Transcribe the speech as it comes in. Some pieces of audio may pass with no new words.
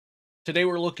Today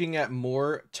we're looking at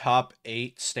more top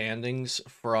 8 standings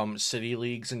from city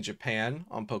leagues in Japan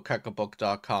on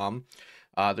Pokekabook.com.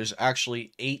 There's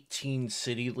actually 18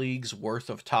 city leagues worth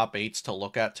of top 8s to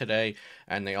look at today,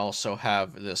 and they also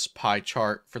have this pie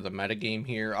chart for the metagame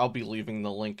here. I'll be leaving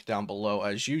the link down below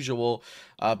as usual,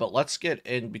 but let's get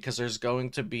in because there's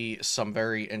going to be some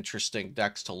very interesting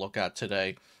decks to look at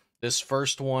today. This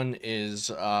first one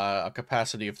is a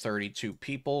capacity of 32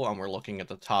 people, and we're looking at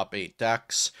the top 8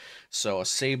 decks. So a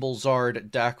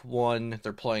Sablezard deck 1,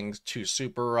 they're playing 2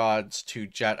 Super Rods, 2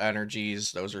 Jet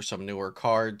Energies, those are some newer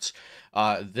cards.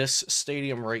 This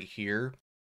stadium right here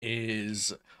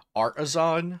is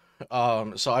Artisan.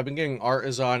 So I've been getting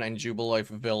Artisan and Jubilife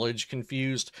Village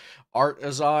confused.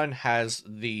 Artisan has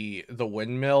the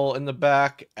windmill in the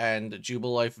back, and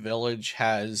Jubilife Village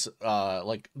has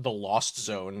like the Lost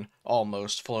Zone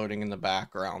almost floating in the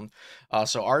background.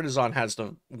 So Artisan has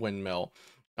the windmill.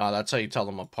 That's how you tell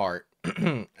them apart.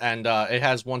 And it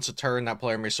has once a turn, that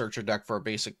player may search your deck for a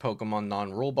basic Pokemon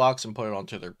non-rule box and put it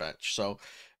onto their bench. So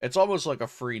it's almost like a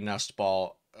free nest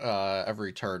ball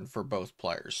every turn for both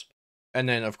players. And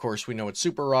then, of course, we know what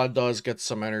Super Rod does, gets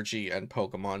some energy and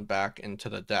Pokemon back into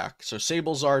the deck. So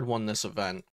Sablezard won this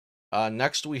event.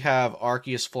 Next, we have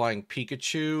Arceus Flying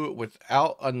Pikachu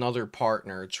without another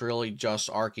partner. It's really just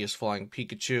Arceus Flying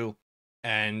Pikachu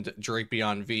and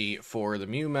Drapion V for the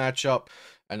Mew matchup,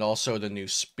 and also the new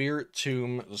Spirit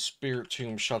Tomb. The Spirit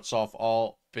Tomb shuts off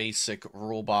all basic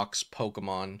rule box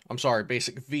Pokemon. I'm sorry,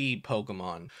 basic V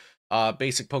Pokemon.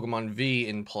 Basic Pokemon V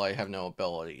in play have no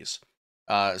abilities.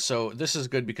 So this is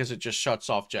good because it just shuts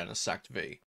off Genesect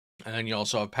V. And then you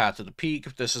also have Path to the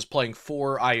Peak. This is playing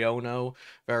for Iono.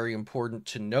 Very important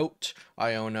to note.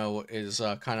 Iono is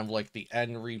kind of like the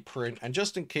N reprint. And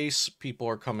just in case people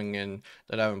are coming in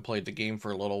that haven't played the game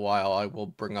for a little while, I will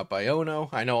bring up Iono.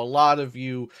 I know a lot of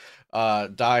you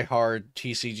diehard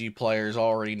TCG players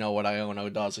already know what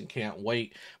Iono does and can't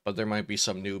wait, but there might be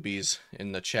some newbies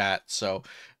in the chat. So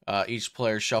each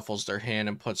player shuffles their hand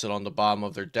and puts it on the bottom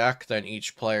of their deck. Then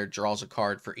each player draws a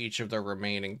card for each of their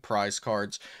remaining prize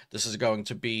cards. This is going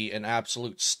to be an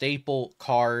absolute staple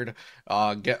card.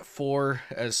 Get 4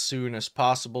 as soon as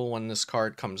possible when this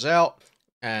card comes out.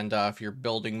 And if you're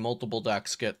building multiple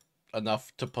decks, get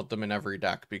enough to put them in every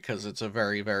deck because it's a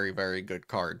very, very, very good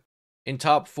card. In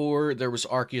top 4, there was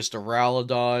Arceus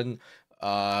Duraludon.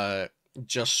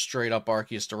 Just straight up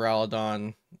Arceus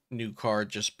Duraludon, new card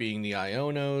just being the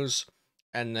Ionos.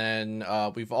 And then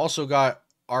we've also got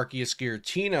Arceus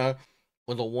Giratina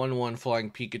with a 1/1 Flying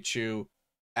Pikachu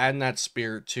and that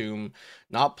Spirit Tomb,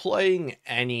 not playing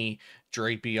any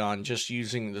Drapion, just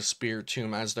using the Spirit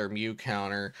Tomb as their Mew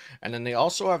counter. And then they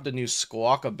also have the new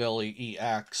Squawkabilly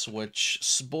EX, which,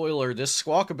 spoiler, this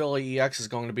Squawkabilly EX is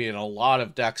going to be in a lot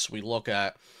of decks we look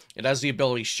at. It has the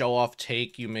ability Show Off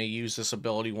Take. You may use this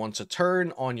ability once a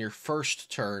turn. On your first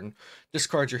turn,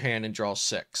 discard your hand and draw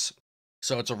 6.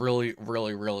 So it's a really,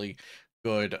 really, really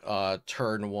good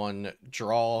turn 1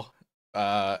 draw.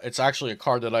 It's actually a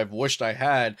card that I've wished I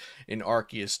had in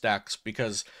Arceus decks,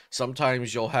 because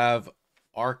sometimes you'll have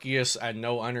Arceus and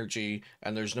no energy,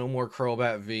 and there's no more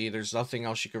Crobat V. There's nothing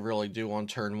else you could really do on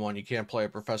turn 1. You can't play a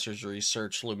Professor's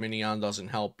Research. Lumineon doesn't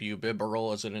help you.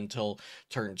 Bibarel isn't until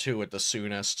turn 2 at the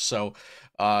soonest. So,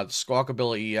 the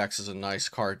Squawkabilly EX is a nice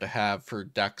card to have for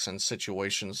decks and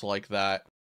situations like that.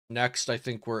 Next, I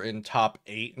think we're in top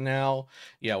 8 now.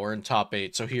 Yeah, we're in top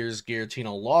 8. So here's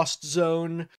Giratina Lost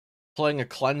Zone, playing a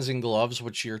Cleansing Gloves,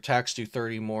 which your attacks do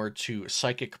 30 more to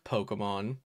Psychic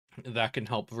Pokemon. That can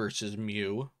help versus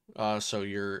Mew, so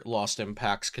your Lost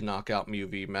Impacts can knock out Mew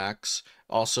VMAX.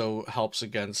 Also helps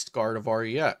against Gardevoir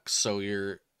EX, so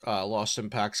your Lost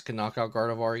Impacts can knock out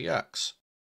Gardevoir EX.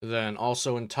 Then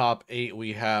also in top 8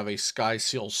 we have a Sky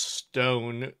Seal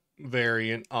Stone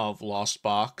variant of Lost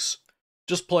Box.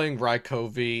 Just playing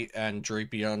Raikou V and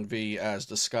Drapion V as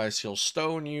the Sky Seal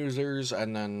Stone users,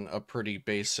 and then a pretty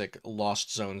basic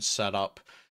Lost Zone setup.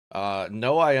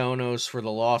 No Ionos for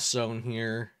the Lost Zone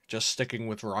here, just sticking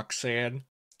with Roxanne.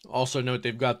 Also note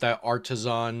they've got that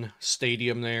Artisan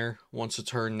Stadium there, once a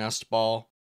turn Nest Ball.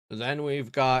 Then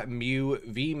we've got Mew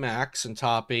VMAX in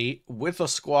top 8 with a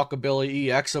Squawkabilly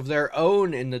EX of their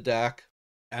own in the deck.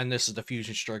 And this is the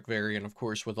Fusion Strike variant, of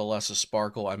course, with Alessa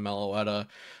Sparkle and Meloetta.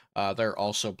 They're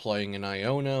also playing an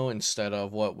Iono instead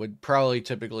of what would probably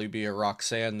typically be a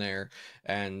Roxanne there.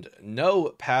 And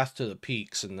no Path to the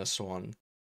Peaks in this one.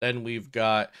 Then we've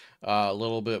got a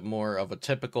little bit more of a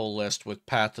typical list with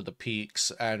Path to the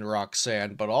Peaks and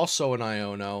Roxanne, but also an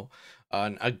Iono.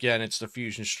 And again, it's the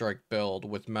Fusion Strike build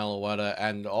with Meloetta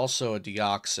and also a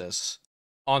Deoxys.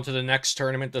 On to the next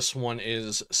tournament. This one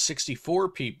is 64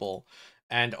 people,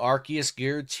 And Arceus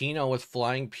Giratina with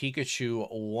Flying Pikachu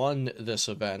won this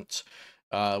event.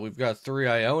 We've got 3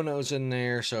 Ionos in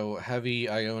there, so Heavy,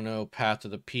 Iono, Path to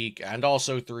the Peak, and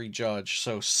also 3 Judge.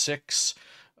 So 6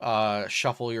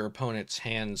 Shuffle Your Opponent's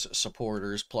Hands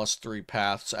supporters, plus 3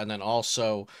 Paths, and then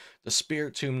also the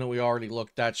Spirit Tomb that we already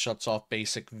looked at shuts off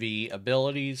basic V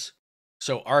abilities.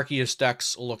 So Arceus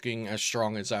deck's looking as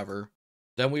strong as ever.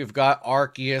 Then we've got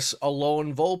Arceus,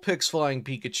 Alolan Vulpix Flying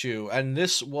Pikachu, and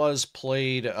this was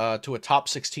played to a top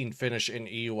 16 finish in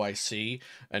EUIC,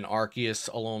 an Arceus,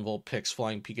 Alolan Vulpix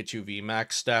Flying Pikachu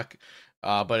VMAX deck,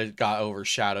 but it got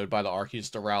overshadowed by the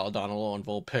Arceus, Duraludon, Alolan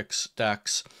Vulpix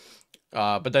decks.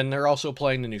 But then they're also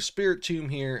playing the new Spirit Tomb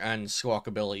here, and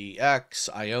Squawkabilly EX,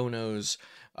 Ionos,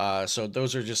 so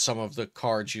those are just some of the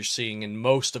cards you're seeing in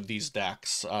most of these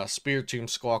decks. Spirit Tomb,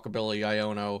 Squawkabilly,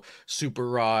 Iono, Super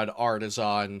Rod,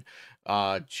 Artisan,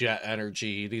 Jet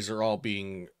Energy. These are all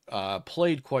being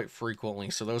played quite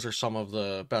frequently. So those are some of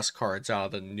the best cards out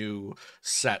of the new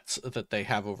sets that they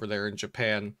have over there in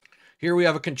Japan. Here we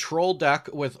have a control deck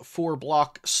with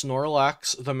 4-block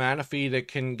Snorlax, the Manaphy that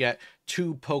can get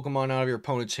 2 Pokemon out of your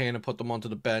opponent's hand and put them onto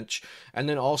the bench. And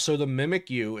then also the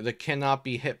Mimikyu that cannot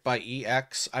be hit by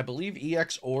EX. I believe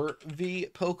EX or V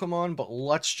Pokemon, but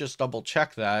let's just double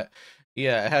check that.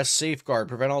 Yeah, it has Safeguard.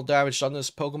 Prevent all damage done to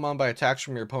this Pokemon by attacks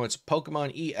from your opponent's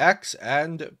Pokemon EX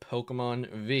and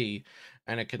Pokemon V.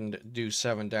 And it can do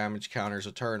 7 damage counters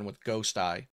a turn with Ghost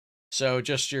Eye. So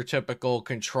just your typical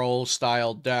control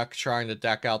style deck, trying to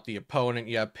deck out the opponent.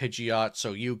 You have Pidgeot,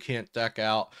 so you can't deck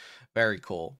out. Very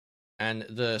cool. And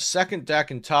the second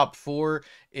deck in top 4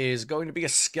 is going to be a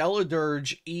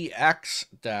Skeledirge EX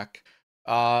deck.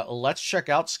 Let's check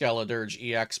out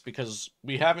Skeledirge EX because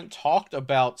we haven't talked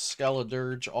about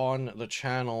Skeledirge on the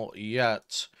channel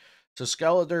yet. So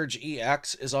Skeledirge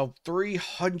EX is a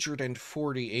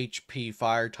 340 HP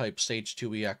Fire-type Stage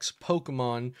 2 EX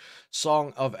Pokemon.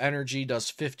 Song of Energy does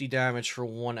 50 damage for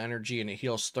 1 energy, and it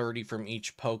heals 30 from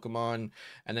each Pokemon.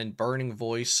 And then Burning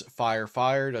Voice Fire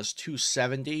does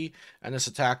 270, and this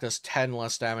attack does 10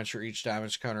 less damage for each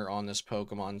damage counter on this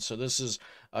Pokemon. So this is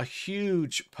a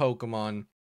huge Pokemon.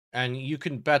 And you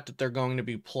can bet that they're going to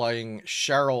be playing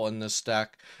Cheryl in this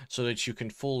deck so that you can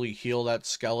fully heal that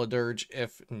Skeledirge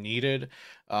if needed.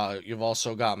 You've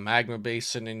also got Magma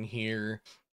Basin in here.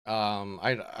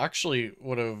 I actually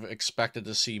would have expected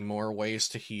to see more ways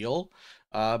to heal.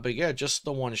 But yeah, just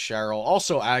the one Cheryl.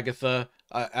 Also Agatha.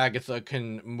 Agatha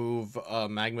can move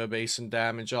Magma Basin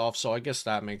damage off, so I guess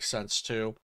that makes sense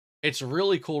too. It's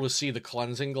really cool to see the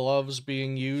cleansing gloves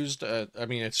being used. I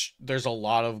mean, there's a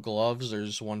lot of gloves.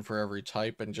 There's one for every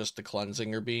type, and just the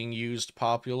cleansing are being used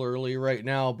popularly right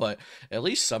now, but at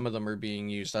least some of them are being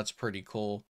used. That's pretty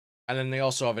cool. And then they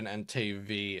also have an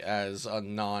Entei as a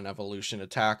non-evolution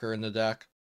attacker in the deck.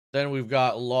 Then we've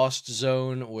got Lost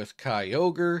Zone with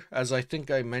Kyogre. As I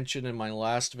think I mentioned in my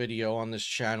last video on this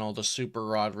channel, the Super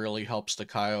Rod really helps the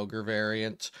Kyogre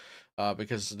variant,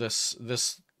 because this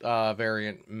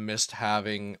variant missed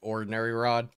having Ordinary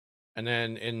Rod. And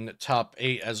then in top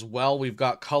 8 as well, we've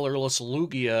got Colorless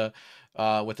Lugia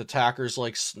with attackers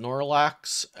like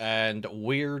Snorlax and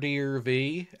Weirdeer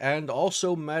V, and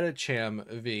also Medicham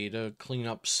V to clean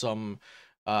up some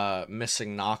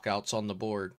missing knockouts on the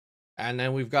board. And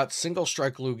then we've got Single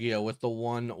Strike Lugia with the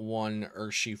 1/1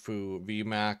 Urshifu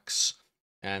VMAX.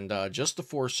 And just the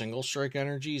 4 single strike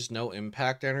energies, no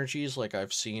impact energies, like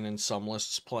I've seen in some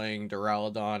lists playing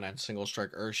Duraludon and single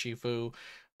strike Urshifu.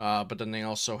 But then they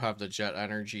also have the jet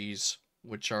energies,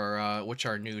 which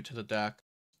are new to the deck.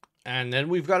 And then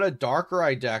we've got a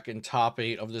Darkrai deck in top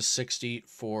 8 of the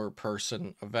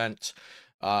 64-person event.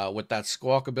 With that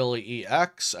Squawkabilly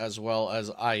EX, as well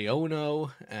as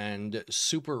Iono and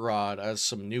Super Rod as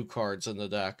some new cards in the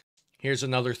deck. Here's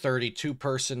another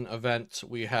 32-person event.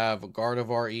 We have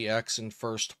Gardevoir EX in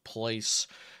first place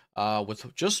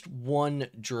with just 1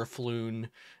 Drifloon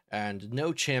and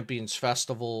no Champions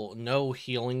Festival, no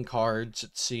healing cards,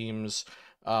 it seems.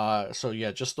 So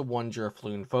yeah, just the 1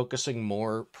 Drifloon, focusing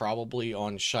more probably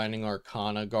on Shining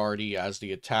Arcana Guardy as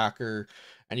the attacker.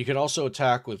 And you can also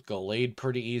attack with Gallade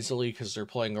pretty easily because they're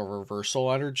playing a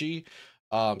Reversal Energy.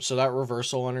 So that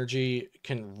Reversal Energy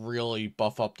can really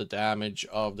buff up the damage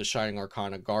of the Shining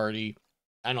Arcana Guardy,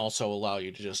 and also allow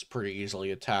you to just pretty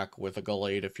easily attack with a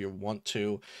Gallade if you want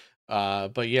to.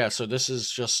 But yeah, so this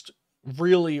is just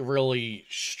really, really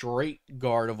straight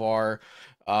Gardevoir.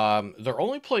 They're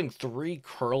only playing 3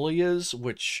 Kirlias,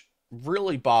 which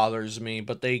really bothers me,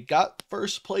 but they got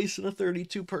first place in a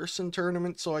 32-person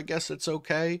tournament, so I guess it's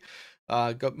okay.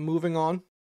 Moving on.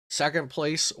 Second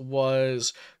place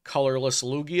was Colorless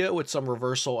Lugia with some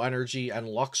Reversal Energy and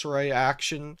Luxray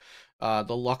action.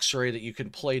 the Luxray that you can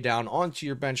play down onto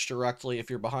your bench directly if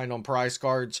you're behind on prize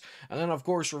cards. And then, of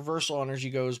course, Reversal Energy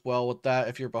goes well with that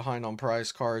if you're behind on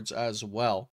prize cards as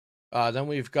well. Then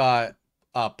we've got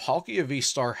Palkia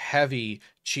V-Star Heavy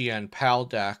Chien Pal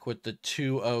deck with the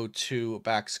 202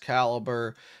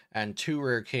 Baxcalibur and 2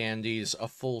 rare candies, a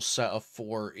full set of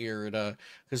 4 Irida,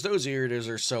 because those Iridas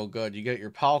are so good. You get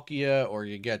your Palkia or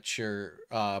you get your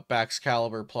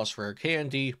Baxcalibur plus rare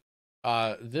candy.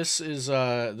 This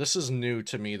is new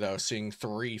to me though, seeing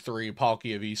 3/3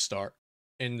 Palkia V-Star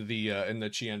in the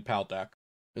Chien Pal deck.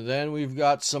 Then we've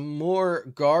got some more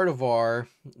Gardevoir.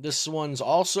 This one's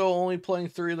also only playing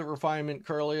 3 of the Refinement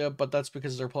Curlia, but that's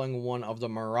because they're playing 1 of the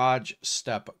Mirage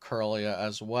Step Curlia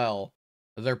as well.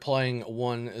 They're playing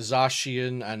 1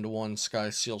 Zacian and 1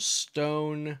 Skyseal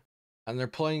Stone, and they're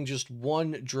playing just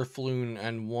 1 Drifloon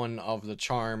and 1 of the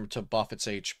Charm to buff its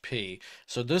HP.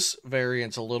 So this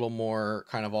variant's a little more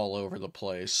kind of all over the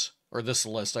place. Or this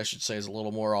list, I should say, is a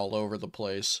little more all over the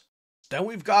place. Then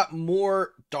we've got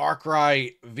more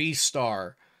Darkrai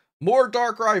V-Star. More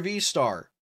Darkrai V-Star.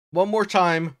 One more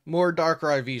time, more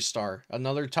Darkrai V-Star.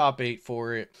 Another top 8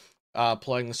 for it.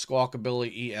 Playing the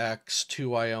Squawkabilly EX,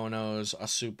 2 Ionos, a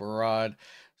Super Rod.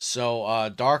 So,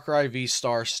 Darkrai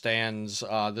V-Star stands.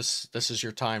 This is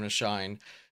your time to shine.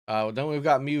 Then we've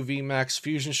got Mew VMAX,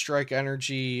 Fusion Strike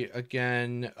Energy,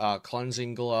 again,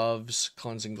 Cleansing Gloves.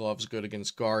 Cleansing Gloves good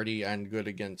against Guardy and good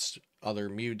against other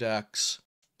Mew decks.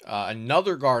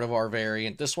 Another Gardevoir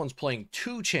variant. This one's playing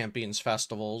 2 Champions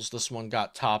Festivals. This one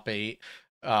got top 8.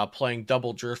 Playing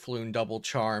double Drifloon, double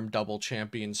Charm, double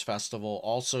Champions Festival.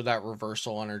 Also that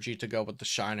Reversal Energy to go with the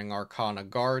Shining Arcana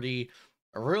Guardy.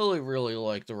 I really, really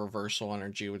like the Reversal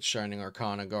Energy with Shining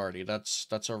Arcana Guardy. That's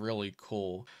a really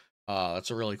cool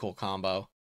combo.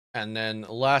 And then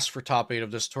last for top 8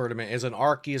 of this tournament is an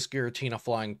Arceus Giratina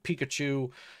Flying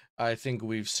Pikachu. I think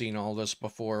we've seen all this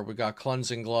before. We got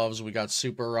Cleansing Gloves, we got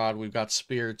Super Rod, we've got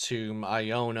Spiritomb,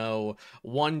 Iono,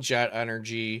 1 Jet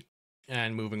Energy,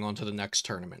 and moving on to the next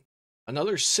tournament.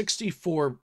 Another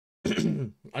 64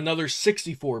 another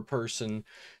 64 person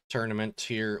tournament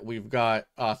here. We've got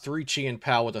 3 Chien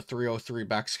Pal with a 303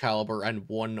 Baxcalibur and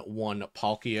 1/1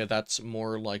 Palkia. That's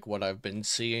more like what I've been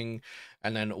seeing.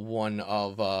 And then 1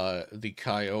 of the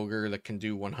Kyogre that can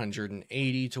do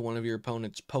 180 to one of your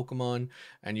opponent's Pokemon.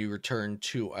 And you return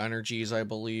 2 energies, I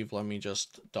believe. Let me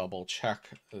just double check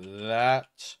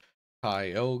that.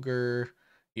 Kyogre.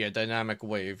 Yeah, Dynamic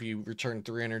Wave. You return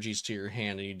 3 energies to your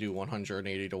hand and you do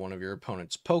 180 to one of your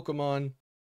opponent's Pokemon.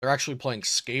 They're actually playing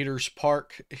Skaters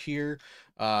Park here.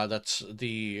 That's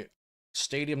the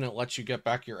stadium that lets you get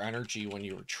back your energy when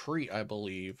you retreat, I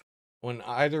believe. When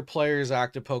either player's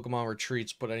active Pokemon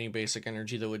retreats, put any basic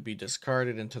energy that would be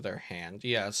discarded into their hand.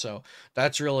 Yeah, so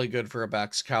that's really good for a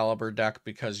Baxcalibur deck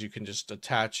because you can just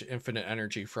attach infinite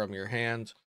energy from your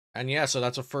hand. And yeah, so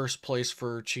that's a first place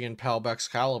for Chien Pal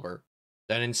Baxcalibur.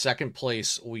 Then in second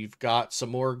place, we've got some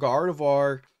more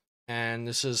Gardevoir. And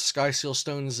this is Skyseal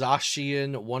Stone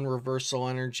Zacian, 1 Reversal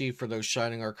Energy for those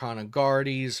Shining Arcana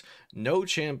Guardies, no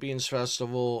Champions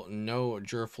Festival, no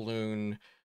Drifloon,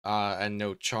 and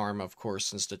no Charm, of course,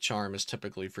 since the Charm is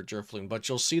typically for Drifloon. But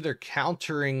you'll see they're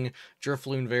countering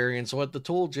Drifloon variants with the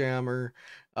Tool Jammer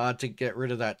to get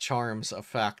rid of that Charm's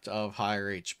effect of higher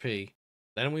HP.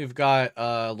 Then we've got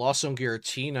Lawson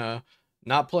Giratina,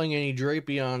 not playing any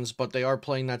Drapions, but they are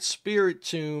playing that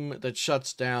Spiritomb that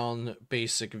shuts down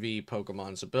basic V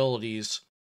Pokemon's abilities.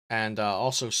 And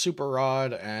also Super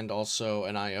Rod and also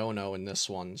an Iono in this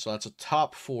one. So that's a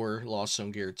top 4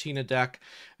 Lawson Giratina deck.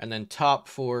 And then top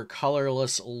 4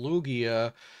 Colorless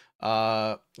Lugia.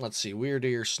 Let's see, Weird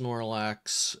Ear,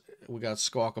 Snorlax. We got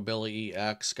Squawkabilly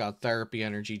EX, got Therapy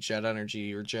Energy, Jet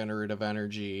Energy, Regenerative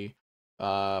Energy.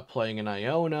 Playing an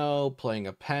Iono, playing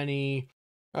a Penny.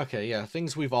 Okay, yeah,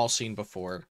 things we've all seen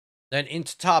before. Then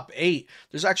into top 8,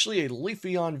 there's actually a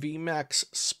Leafeon VMAX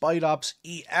Spidops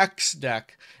EX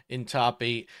deck in top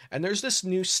 8. And there's this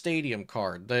new Stadium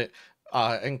card that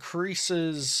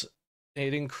increases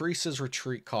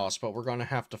retreat cost, but we're going to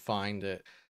have to find it.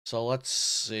 So let's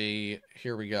see.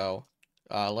 Here we go.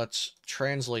 Let's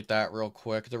translate that real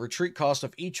quick. The retreat cost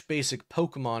of each basic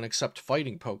Pokemon except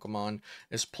fighting Pokemon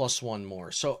is +1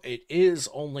 more. So it is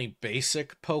only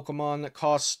basic Pokemon that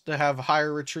costs to have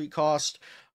higher retreat cost.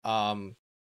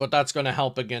 But that's going to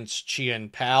help against Chien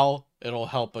Pal. It'll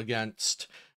help against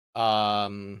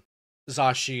Zacian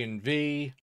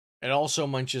V. It also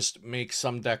might just make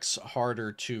some decks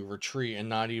harder to retreat and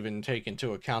not even take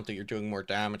into account that you're doing more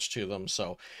damage to them.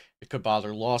 So it could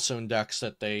bother Lawson decks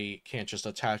that they can't just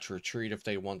attach retreat if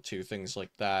they want to, things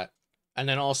like that. And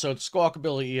then also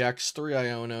Squawkabilly EX, 3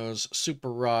 Ionos,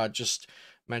 Super Rod, just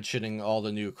mentioning all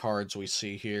the new cards we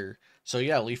see here. So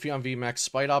yeah, Leafeon VMAX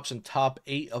Spite Ops in top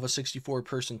 8 of a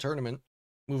 64-person tournament.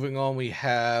 Moving on, we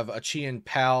have a Chien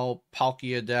Pal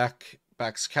Palkia deck,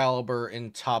 Baxcalibur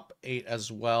in top 8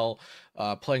 as well,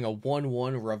 playing a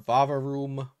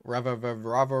 1/1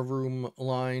 Ravaroom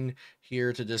line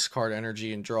here to discard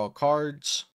energy and draw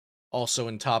cards. Also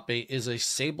in top 8 is a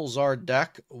Sablezard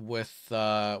deck with,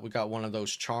 we got one of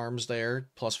those charms there,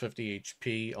 plus 50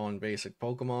 HP on basic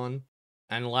Pokemon.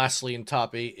 And lastly in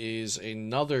top 8 is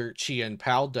another Chien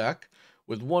Pal deck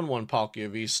with 1/1 Palkia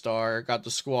V-Star, got the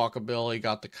Squawkabilly,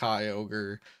 got the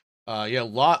Kyogre. Yeah,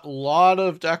 lot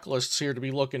of deck lists here to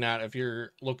be looking at if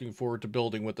you're looking forward to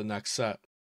building with the next set.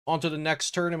 On to the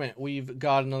next tournament, we've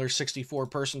got another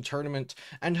 64-person tournament,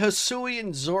 and Hisuian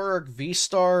Zoroark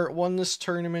V-Star won this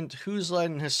tournament. Who's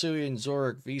letting Hisuian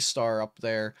Zoroark V-Star up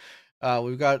there?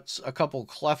 We've got a couple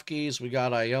Klefkis, we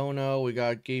got Iono, we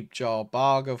got Gapejaw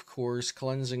Bog, of course,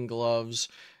 Cleansing Gloves.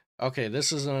 Okay,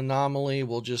 this is an anomaly.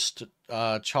 We'll just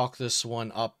chalk this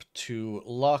one up to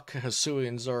luck.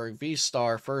 Hisuian Zoroark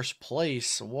V-Star, first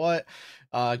place. What?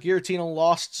 Giratina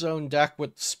Lost Zone deck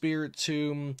with Spirit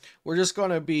Tomb. We're just going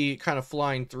to be kind of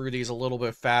flying through these a little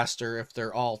bit faster if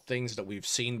they're all things that we've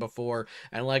seen before.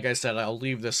 And like I said, I'll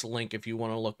leave this link if you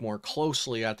want to look more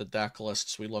closely at the deck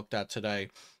lists we looked at today.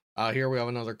 Here we have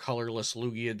another colorless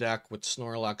Lugia deck with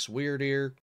Snorlax Weird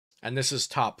Ear. And this is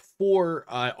top 4.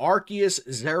 Arceus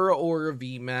Zeraora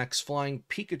VMAX Flying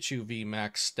Pikachu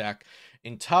VMAX deck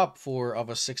in top 4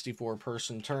 of a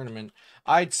 64-person tournament.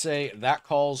 I'd say that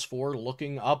calls for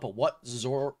looking up what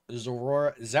Zeraora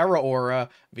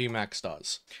VMAX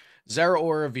does.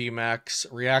 Zeraora VMAX,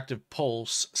 Reactive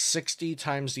Pulse, 60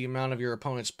 times the amount of your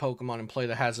opponent's Pokemon in play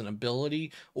that has an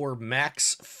ability, or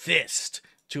Max Fist,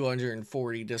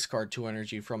 240, discard 2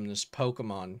 energy from this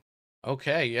Pokemon.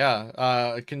 Okay,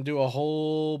 yeah. It can do a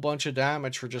whole bunch of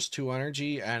damage for just 2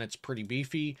 energy, and it's pretty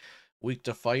beefy. Weak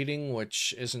to fighting,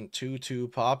 which isn't too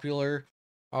popular.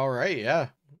 Alright, yeah.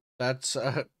 That's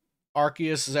Arceus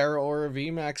Zeraora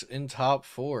VMAX in top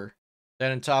 4.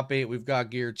 Then in top 8, we've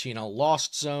got Giratina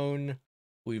Lost Zone.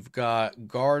 We've got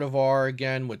Gardevoir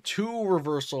again with 2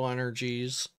 reversal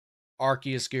energies.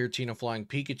 Arceus Giratina Flying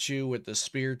Pikachu with the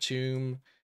Spear Tomb.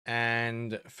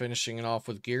 And finishing it off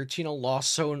with Giratina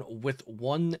Lost Zone with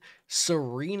 1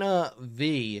 Serena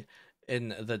V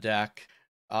in the deck.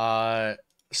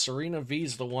 Serena V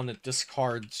is the one that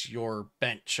discards your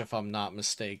bench, if I'm not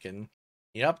mistaken.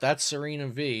 Yep, that's Serena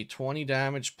V. 20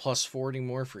 damage plus 40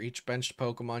 more for each benched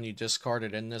Pokemon you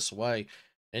discarded in this way.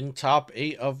 In top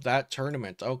 8 of that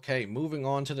tournament. Okay, moving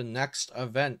on to the next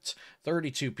event.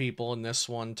 32 people in this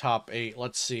one, top 8.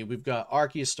 Let's see, we've got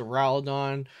Arceus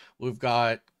Duraludon, we've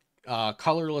got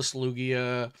colorless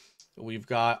Lugia, we've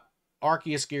got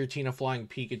Arceus Giratina Flying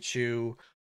Pikachu,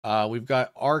 we've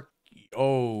got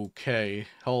Okay,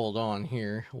 hold on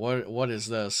here. What is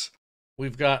this?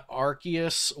 We've got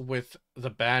Arceus with the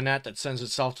Banette that sends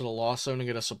itself to the Lost Zone to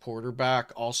get a supporter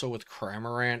back. Also with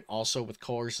Cramorant. Also with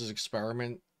Colress's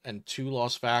Experiment. And 2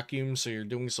 Lost Vacuums, so you're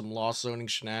doing some Lost Zoning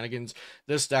shenanigans.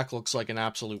 This deck looks like an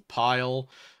absolute pile.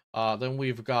 Then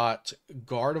we've got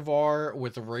Gardevoir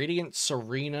with Radiant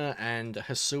Serena and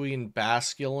Hisuian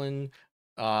Basculin.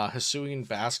 Hisuian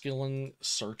Basculin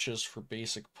searches for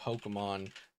basic Pokemon.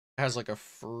 It has like a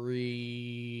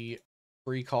free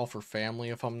call for family,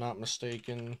 if I'm not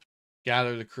mistaken.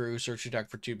 Gather the crew, search your deck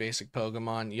for 2 basic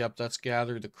Pokemon. Yep, that's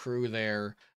Gather the crew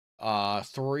there.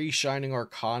 3 Shining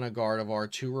Arcana Gardevoir,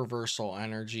 2 reversal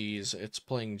energies. It's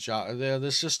playing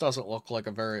this just doesn't look like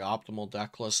a very optimal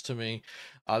deck list to me.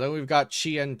 Then we've got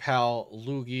Chien Pal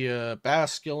Lugia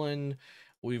Basculin.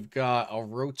 We've got a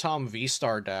Rotom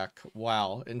V-Star deck,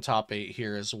 wow, in top 8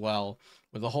 here as well,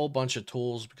 with a whole bunch of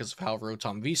tools because of how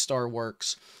Rotom V-Star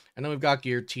works. And then we've got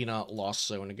Giratina Lost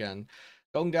Zone again.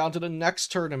 Going down to the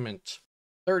next tournament.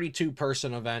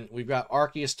 32-person event. We've got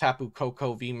Arceus Tapu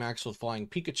Koko VMAX with Flying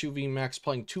Pikachu VMAX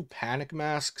playing 2 Panic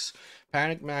Masks.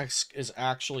 Panic Mask is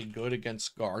actually good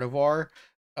against Gardevoir.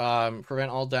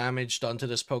 Prevent all damage done to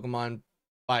this Pokemon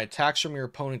by attacks from your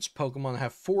opponent's Pokemon that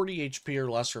have 40 HP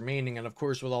or less remaining. And of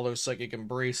course, with all those Psychic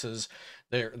Embraces,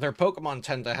 their Pokemon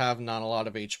tend to have not a lot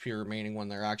of HP remaining when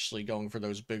they're actually going for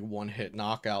those big one-hit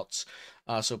knockouts.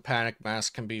 So Panic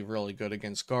Mask can be really good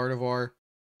against Gardevoir.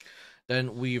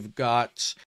 Then we've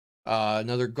got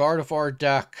another Gardevoir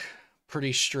deck.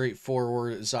 Pretty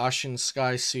straightforward. Zacian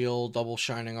Sky Seal, Double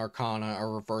Shining Arcana, a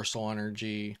Reversal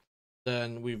Energy.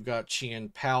 Then we've got Chien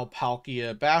Pal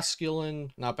Palkia Baxcalibur.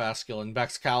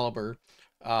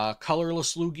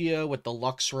 Colorless Lugia with the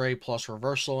Luxray plus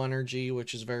Reversal Energy,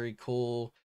 which is very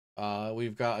cool.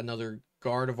 We've got another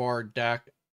Gardevoir deck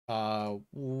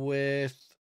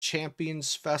with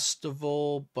Champions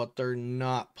Festival, but they're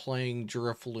not playing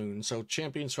Drifloon. So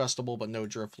Champions Festival, but no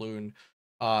Drifloon.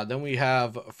 Then we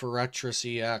have Feretris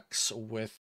EX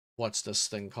with, what's this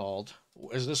thing called?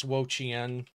 Is this Wo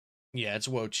Chien? Yeah, it's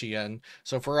Wo Chien.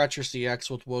 So Feretris EX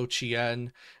with Wo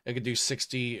Chien, it could do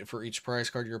 60 for each prize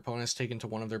card your opponent's taken to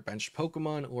one of their benched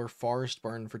Pokemon, or Forest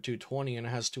Burn for 220, and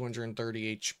it has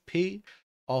 230 HP.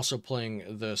 Also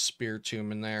playing the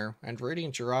Spiritomb in there, and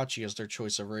Radiant Jirachi as their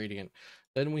choice of Radiant.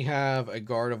 Then we have a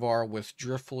Gardevoir with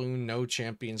Drifloon, no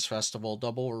Champions Festival,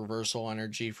 double reversal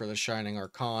energy for the Shining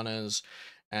Arcanas.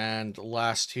 And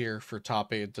last here for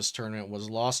top 8 of this tournament was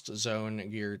Lost Zone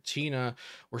Giratina.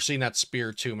 We're seeing that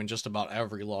Spiritomb in just about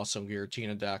every Lost Zone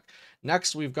Giratina deck.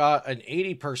 Next, we've got an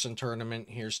 80-person tournament.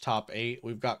 Here's top 8.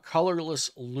 We've got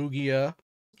Colorless Lugia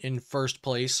in first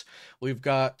place. We've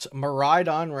got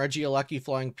Miraidon, Regieleki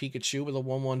Flying Pikachu with a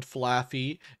 1/1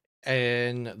 Flaffy.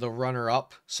 And the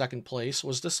runner-up, second place,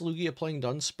 was this Lugia playing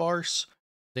Dunsparce?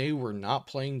 They were not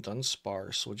playing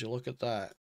Dunsparce. Would you look at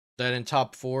that? Then in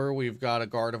top 4, we've got a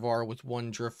Gardevoir with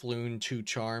 1 Drifloon, 2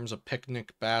 Charms, a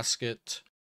Picnic Basket,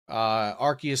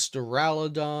 Arceus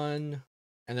Duraludon.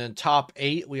 And then top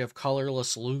 8, we have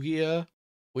Colorless Lugia.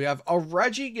 We have a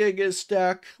Regigigas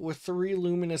deck with 3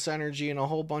 Luminous Energy and a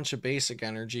whole bunch of basic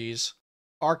energies.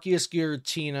 Arceus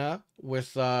Giratina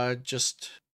with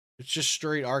it's just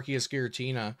straight Arceus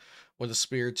Giratina with a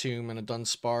Spiritomb and a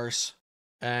Dunsparce.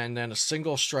 And then a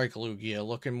single strike Lugia,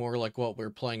 looking more like what we're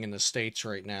playing in the States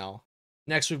right now.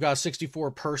 Next, we've got a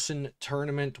 64-person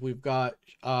tournament. We've got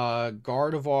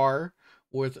Gardevoir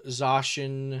with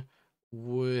Zacian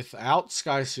without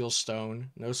Sky Seal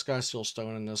Stone. No Sky Seal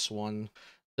Stone in this one.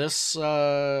 This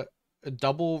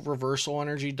double reversal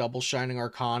energy, double Shining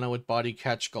Arcana with Body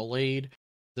Catch Gallade.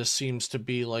 This seems to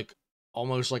be like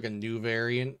almost like a new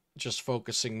variant, just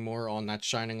focusing more on that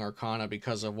Shining Arcana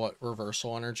because of what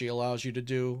reversal energy allows you to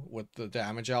do with the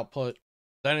damage output.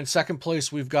 Then in second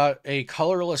place, we've got a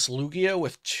colorless Lugia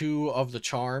with 2 of the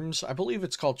charms. I believe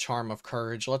it's called Charm of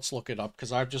Courage. Let's look it up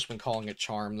because I've just been calling it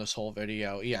Charm this whole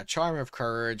video. Yeah, Charm of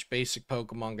Courage, basic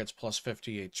Pokemon gets plus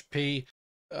 50 HP.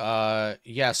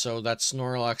 Yeah, so that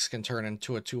Snorlax can turn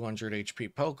into a 200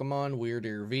 HP Pokemon. Weird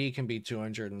Ear V can be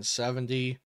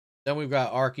 270. Then we've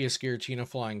got Arceus Giratina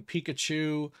Flying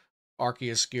Pikachu,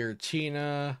 Arceus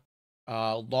Giratina,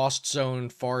 Lost Zone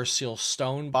Forest Seal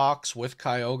Stone Box with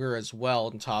Kyogre as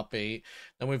well in top 8.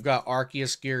 Then we've got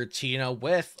Arceus Giratina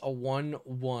with a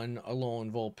 1/1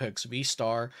 Alolan Vulpix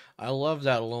V-Star. I love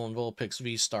that Alolan Vulpix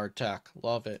V-Star tech.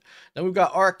 Love it. Then we've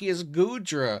got Arceus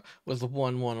Goodra with a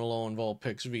 1/1 Alolan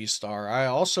Vulpix V-Star. I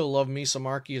also love me some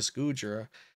Arceus Goodra.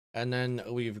 And then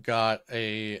we've got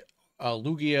a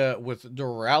Lugia with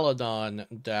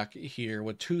Duraludon deck here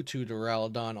with 2/2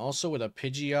 Duraludon, also with a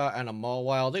Pidgeot and a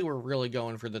Mawile. They were really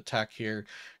going for the tech here,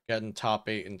 getting top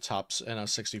 8 and tops in a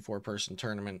 64-person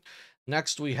tournament.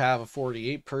 Next, we have a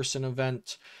 48-person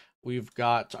event. We've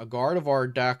got a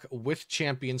Gardevoir deck with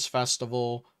Champions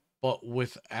Festival, but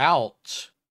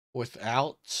without Drifloon.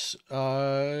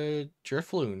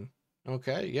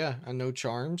 Okay, yeah, and no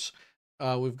charms.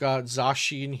 We've got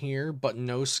Zacian here, but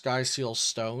no Sky Seal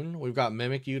Stone. We've got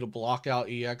Mimikyu to block out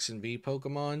EX and V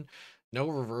Pokemon. No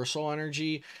reversal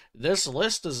energy. This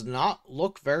list does not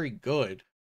look very good,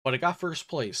 but it got first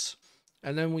place.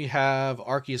 And then we have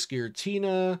Arceus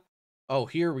Giratina. Oh,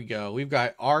 here we go. We've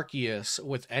got Arceus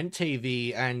with Entei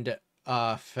V and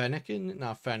Delphox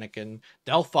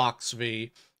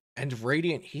V and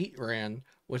Radiant Heatran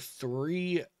with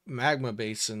 3 Magma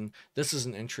Basin. This is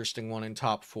an interesting one in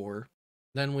top 4.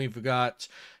 Then we've got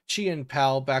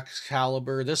Chien-Pao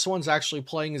Excalibur. This one's actually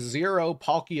playing 0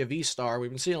 Palkia V-Star.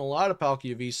 We've been seeing a lot of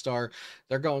Palkia V-Star.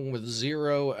 They're going with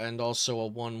 0 and also a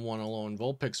 1/1 Alolan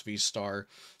Vulpix V-Star.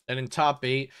 And in top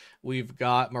 8, we've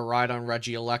got Miraidon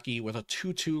Regieleki with a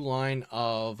 2/2 line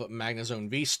of Magnezone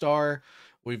V-Star.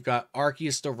 We've got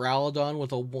Arceus Duraludon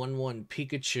with a 1/1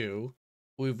 Pikachu.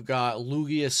 We've got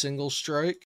Lugia Single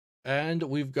Strike. And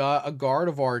we've got a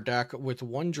Gardevoir deck with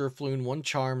 1 Drifloon, 1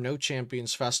 Charm, no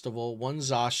Champions Festival, 1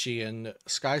 Zacian,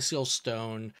 Sky Seal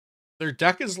Stone. Their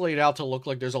deck is laid out to look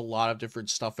like there's a lot of different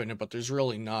stuff in it, but there's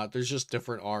really not. There's just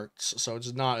different arts, so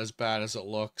it's not as bad as it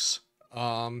looks.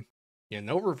 Yeah,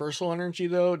 no reversal energy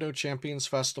though, no Champions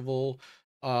Festival.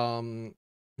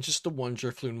 Just the 1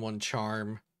 Drifloon, 1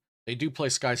 Charm. They do play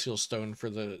Sky Seal Stone for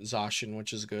the Zacian,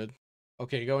 which is good.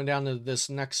 Okay, going down to this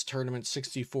next tournament,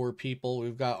 64 people.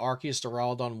 We've got Arceus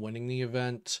Duraludon winning the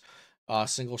event.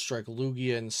 Single Strike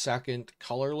Lugia in second.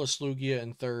 Colorless Lugia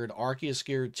in third. Arceus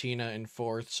Giratina in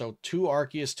fourth. So 2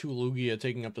 Arceus, 2 Lugia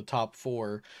taking up the top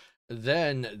 4.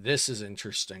 Then, this is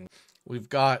interesting. We've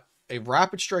got a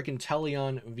Rapid Strike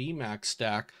Inteleon VMAX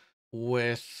deck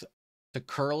with the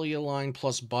Curly Align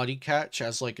plus Buddy Catch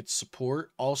as like its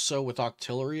support, also with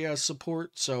Octillery as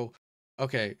support. So,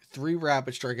 okay, 3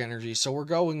 Rapid Strike energies. So we're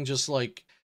going just like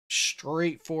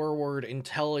straightforward.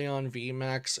 Inteleon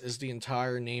VMAX is the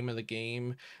entire name of the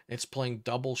game. It's playing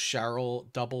double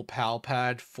Cheryl, double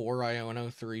Palpad, 4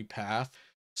 Iono, 3 Path.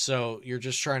 So you're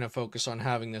just trying to focus on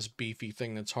having this beefy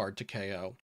thing that's hard to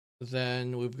KO.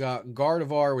 Then we've got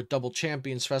Gardevoir with double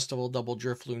Champions Festival, double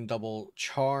Drifloon, double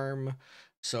Charm.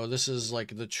 So this is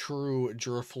like the true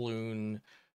Drifloon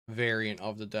variant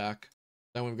of the deck.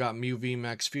 Then we've got Mew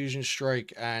VMAX Fusion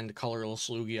Strike and Colorless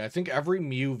Lugia. I think every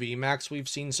Mew VMAX we've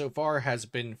seen so far has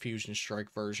been Fusion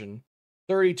Strike version.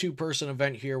 32-person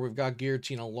event here. We've got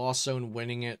Giratina Lost Zone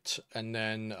winning it, and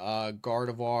then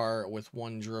Gardevoir with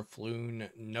 1 Drifloon,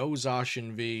 no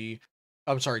Zacian V.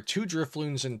 I'm sorry, 2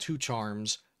 Drifloons and 2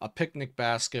 Charms, a Picnic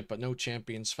Basket, but no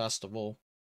Champions Festival.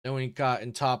 Then we got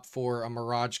in top 4 a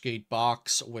Mirage Gate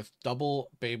box with double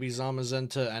Baby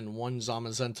Zamazenta and 1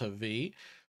 Zamazenta V.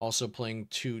 Also playing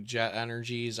 2 Jet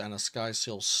Energies and a Sky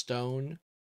Seal Stone.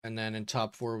 And then in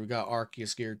top 4 we got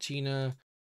Arceus Giratina.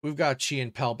 We've got Chi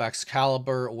and Pel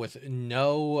Excalibur with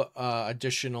no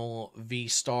additional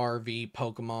V-Star V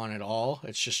Pokemon at all.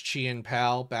 It's just Chi and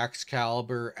Pal,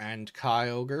 Baxcalibur, and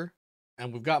Kyogre.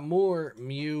 And we've got more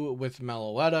Mew with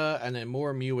Meloetta, and then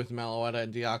more Mew with Meloetta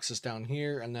and Deoxys down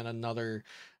here, and then another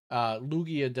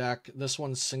Lugia deck. This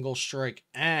one's Single Strike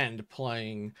and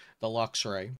playing the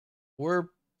Luxray. We're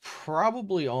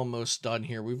probably almost done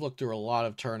here. We've looked through a lot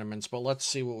of tournaments, but let's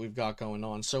see what we've got going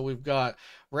on. So we've got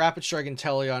Rapid Strike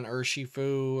Inteleon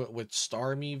Urshifu with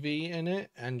Starmie V in it,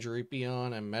 and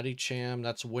Drapion and Medicham.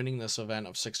 That's winning this event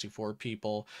of 64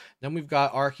 people. Then we've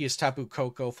got Arceus Tapu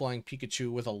Koko Flying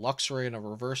Pikachu with a Luxray and a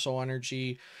Reversal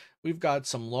Energy. We've got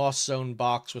some Lost Zone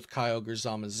box with Kyogre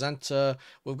Zamazenta.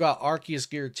 We've got Arceus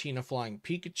Giratina Flying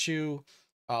Pikachu.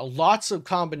 Lots of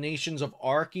combinations of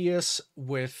Arceus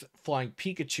with Flying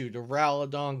Pikachu,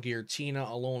 Duraludon, Giratina,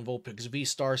 Alolan Vulpix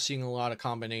V-Star, seeing a lot of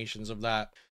combinations of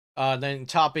that. Then in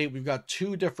top 8, we've got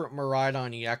 2 different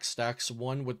Miraidon EX decks,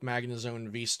 one with Magnezone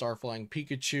V-Star Flying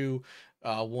Pikachu,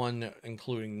 one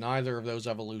including neither of those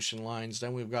evolution lines.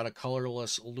 Then we've got a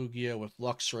colorless Lugia with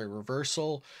Luxray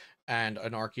Reversal, and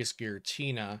an Arceus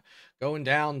Giratina. Going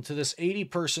down to this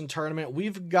 80-person tournament,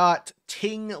 we've got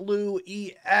Ting Lu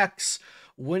EX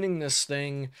winning this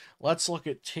thing. Let's look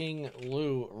at Ting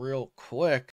Lu real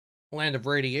quick. Land of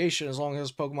Radiation, as long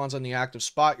as Pokemon's on the active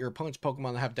spot, your opponent's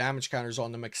Pokemon that have damage counters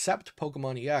on them, except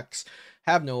Pokemon EX,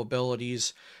 have no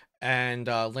abilities. And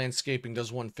Landscaping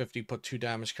does 150, put 2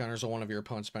 damage counters on one of your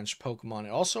opponent's bench Pokemon.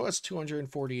 It also has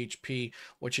 240 HP,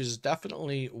 which is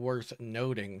definitely worth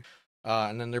noting.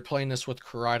 And then they're playing this with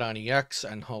Koraidon EX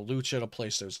and Hawlucha to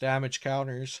place those damage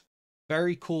counters.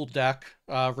 Very cool deck.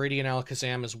 Radiant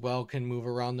Alakazam as well can move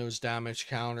around those damage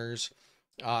counters.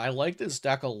 I like this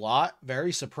deck a lot.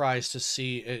 Very surprised to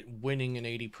see it winning an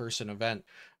 80-person event.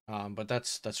 But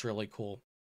that's really cool.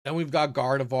 Then we've got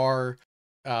Gardevoir.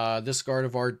 This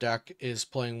Gardevoir deck is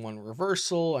playing 1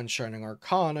 Reversal and Shining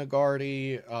Arcana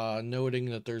Guardy, noting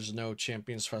that there's no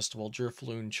Champions Festival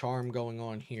Drifloon Charm going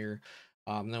on here.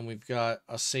 Then we've got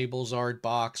a Sablezard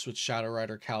box with Shadow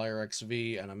Rider Calyrex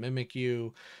V and a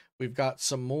Mimikyu. We've got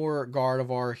some more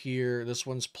Gardevoir here. This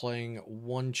one's playing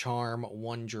 1 Charm,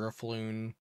 1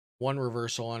 Drifloon, 1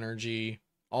 Reversal Energy,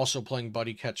 also playing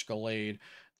Buddy Catch Gallade.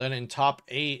 Then in top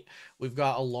 8, we've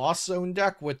got a Lost Zone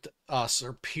deck with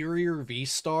Superior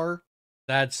V-Star.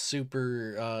 That's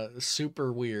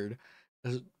super weird.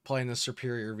 Playing the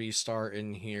Superior V-Star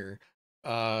in here.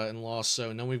 In Lost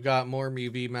Zone. Then we've got more Mew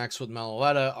VMAX with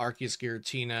Meloetta, Arceus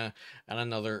Giratina, and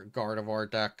another Gardevoir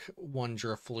deck. 1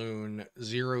 Drifloon,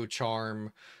 0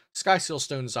 Charm, Sky Seal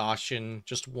Stone Zacian,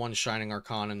 just 1 Shining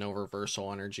Arcana, no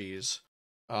Reversal Energies.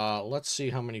 Let's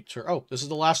see how many oh, this is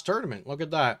the last tournament. Look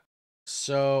at that.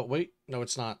 So, wait, no,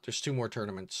 it's not. There's 2 more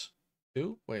tournaments.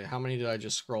 2? Wait, how many did I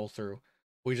just scroll through?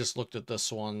 We just looked at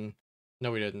this one.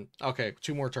 No, we didn't. Okay,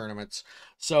 2 more tournaments.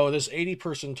 So this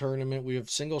 80-person tournament, we have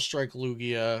Single Strike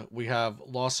Lugia, we have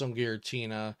Lost Zone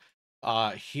Giratina.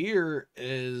 Here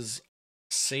is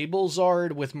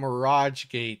Sablezard with Mirage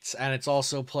Gates, and it's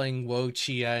also playing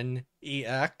Wo-Chien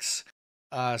EX.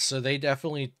 So they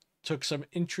definitely took some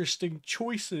interesting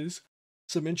choices.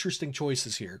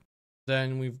 Here.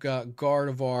 Then we've got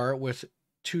Gardevoir with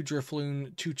 2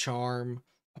 Drifloon, 2 Charm,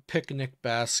 a Picnic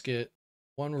Basket,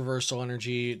 1 Reversal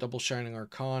Energy, double Shining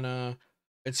Arcana.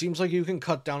 It seems like you can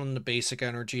cut down on the basic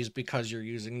energies because you're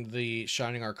using the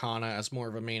Shining Arcana as more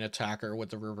of a main attacker with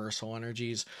the Reversal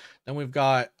Energies. Then we've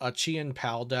got a Chi and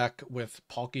Pal deck with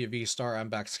Palkia V-Star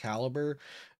and Baxcalibur.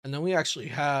 And then we actually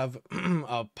have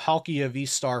a Palkia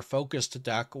V-Star focused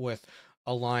deck with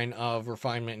a line of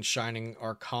Refinement and Shining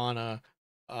Arcana,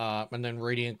 and then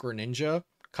Radiant Greninja,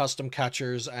 Custom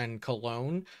Catchers, and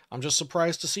Cologne. I'm just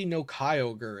surprised to see no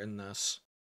Kyogre in this.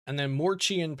 And then more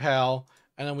Chi Pal,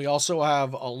 and then we also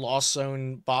have a Lost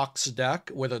Zone box deck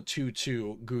with a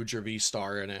 2/2 Goodra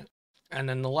V-Star in it. And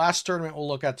then the last tournament we'll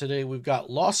look at today, we've got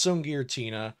Lost Zone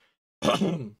Giratina,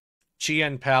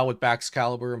 Chien Pal with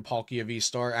Baxcalibur and Palkia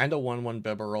V-Star, and a 1/1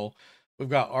 Bibarel. We've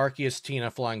got Arceus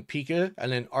Tina Flying Pika,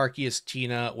 and then Arceus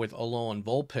Tina with Alolan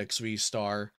Vulpix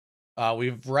V-Star.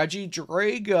 We've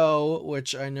Regidrago,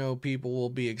 which I know people will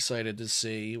be excited to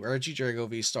see. Regidrago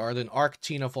V-Star, then Arc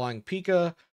Tina Flying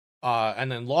Pika,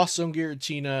 and then Lost Zone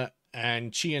Giratina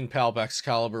and Chien Pal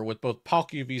Excalibur with both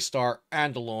Palkia V-Star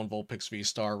and Alolan Vulpix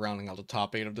V-Star rounding out the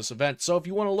top 8 of this event. So if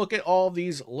you want to look at all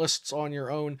these lists on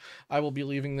your own, I will be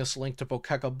leaving this link to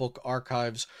Pokeka Book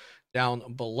Archives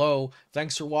down below.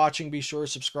 Thanks for watching. Be sure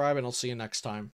to subscribe, and I'll see you next time.